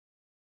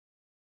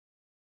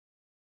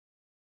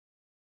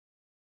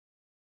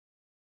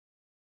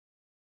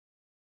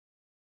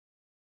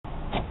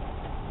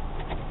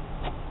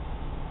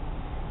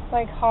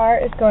My car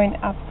is going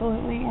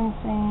absolutely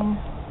insane.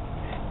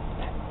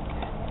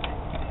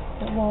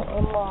 It won't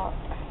unlock.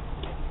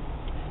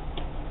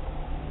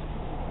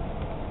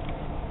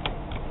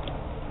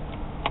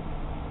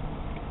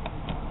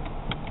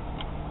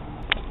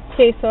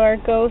 Okay, so our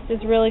ghost is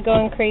really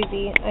going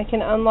crazy. I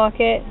can unlock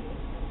it.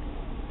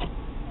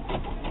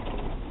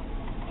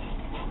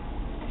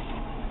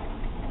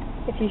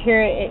 If you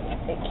hear it,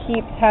 it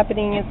keeps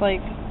happening. It's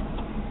like,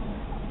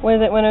 what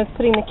is it? When I was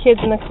putting the kids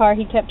in the car,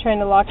 he kept trying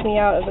to lock me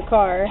out of the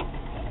car.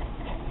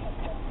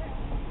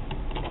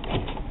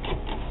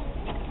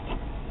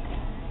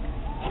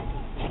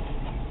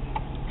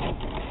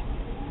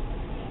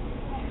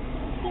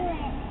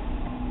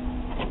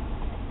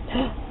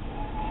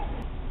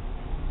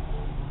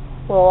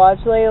 We'll watch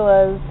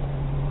Layla's.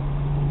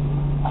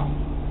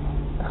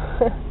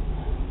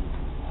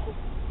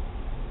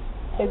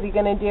 Is he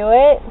gonna do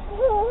it?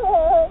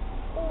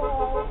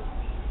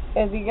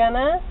 Is he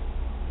gonna?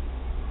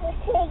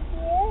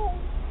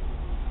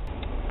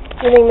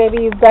 You think maybe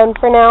he's done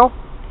for now?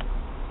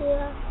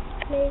 Yeah,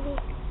 maybe.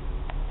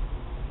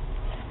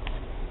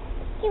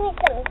 Give me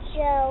some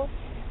shells.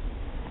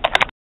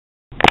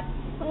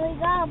 We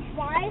gotta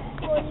buy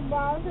 40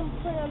 balls and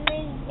put them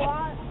in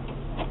water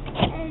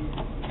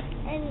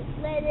and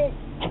let it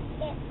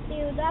get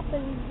filled up,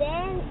 and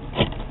then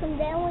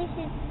we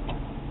should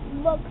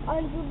look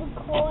under the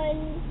corn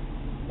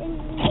and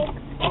look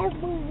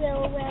everywhere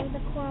around the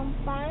corn,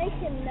 find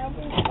him, and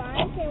we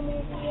find him,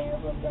 we'll be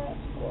able to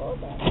school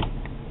them.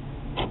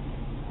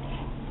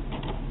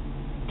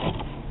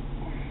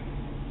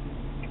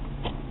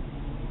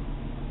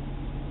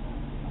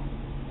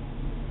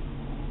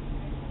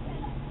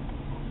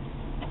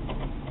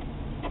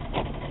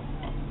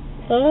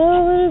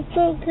 Oh, that is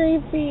so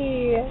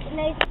creepy.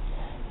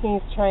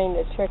 He's trying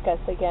to trick us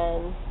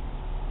again.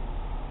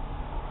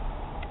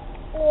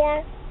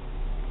 Yeah.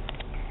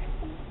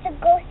 The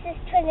ghost is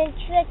trying to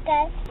trick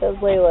us. Those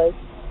Layla's.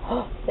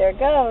 There it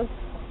goes.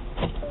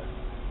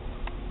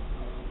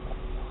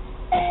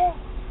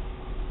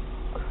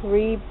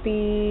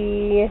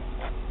 Creepy.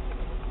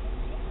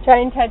 Try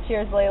and touch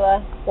yours,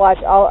 Layla. Watch,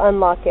 I'll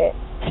unlock it.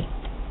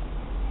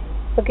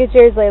 Look at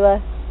yours,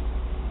 Layla.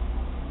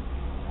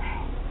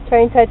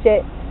 Try and touch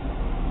it.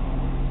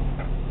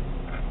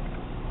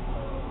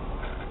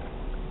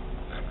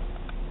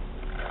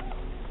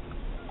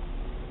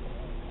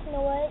 You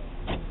know what?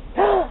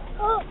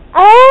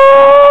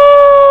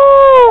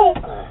 Oh!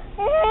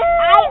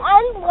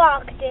 I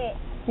unlocked it.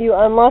 You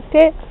unlocked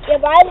it? Yeah,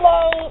 but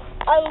I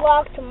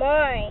unlocked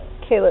mine.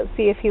 Okay, let's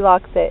see if he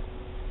locks it.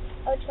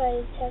 I'll try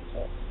to touch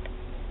it.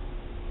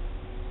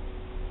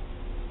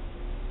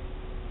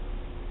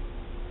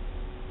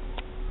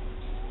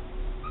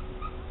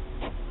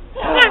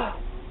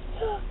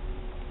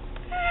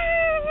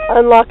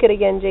 Unlock it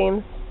again,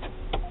 James.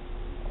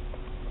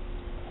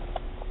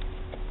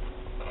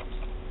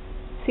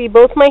 See,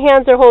 both my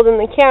hands are holding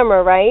the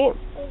camera, right?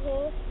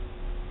 Mhm.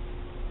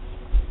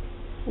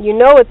 You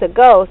know it's a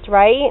ghost,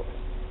 right?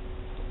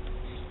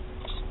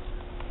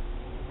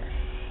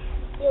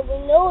 Yeah, we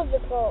know it's a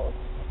ghost.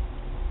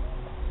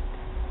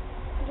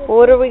 Well,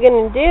 what are we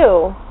gonna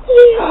do?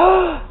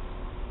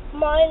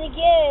 Mine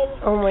again.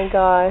 Oh my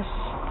gosh.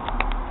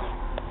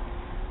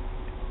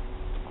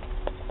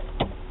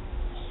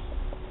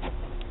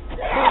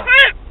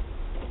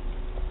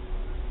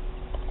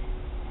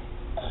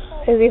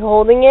 Is he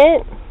holding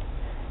it?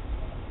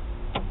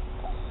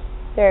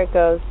 There it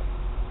goes.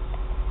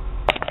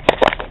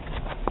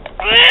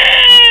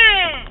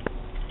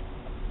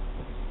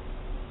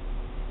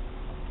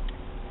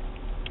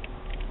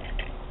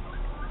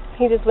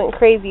 He just went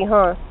crazy,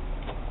 huh?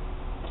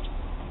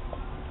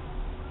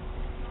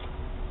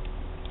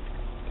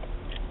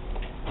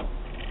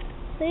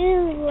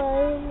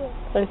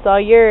 It's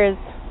all yours.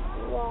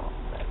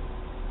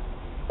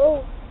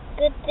 Oh,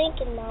 good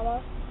thinking,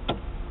 Mama.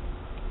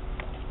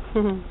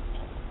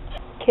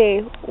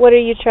 Okay, what are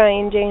you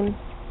trying, James?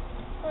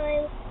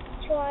 I'm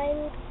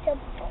trying to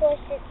push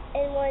it,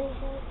 and when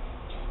he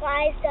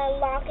tries to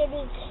unlock it,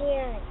 he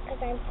can't,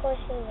 because I'm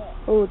pushing it.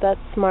 Oh, that's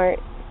smart.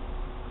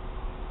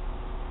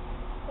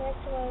 That's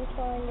what I'm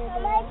trying to do.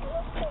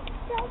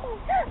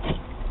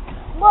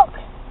 Look,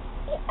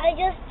 I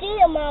just did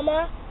it,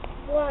 Mama.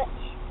 Watch.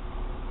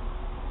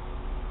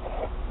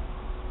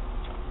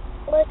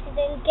 Look, you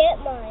didn't get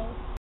mine.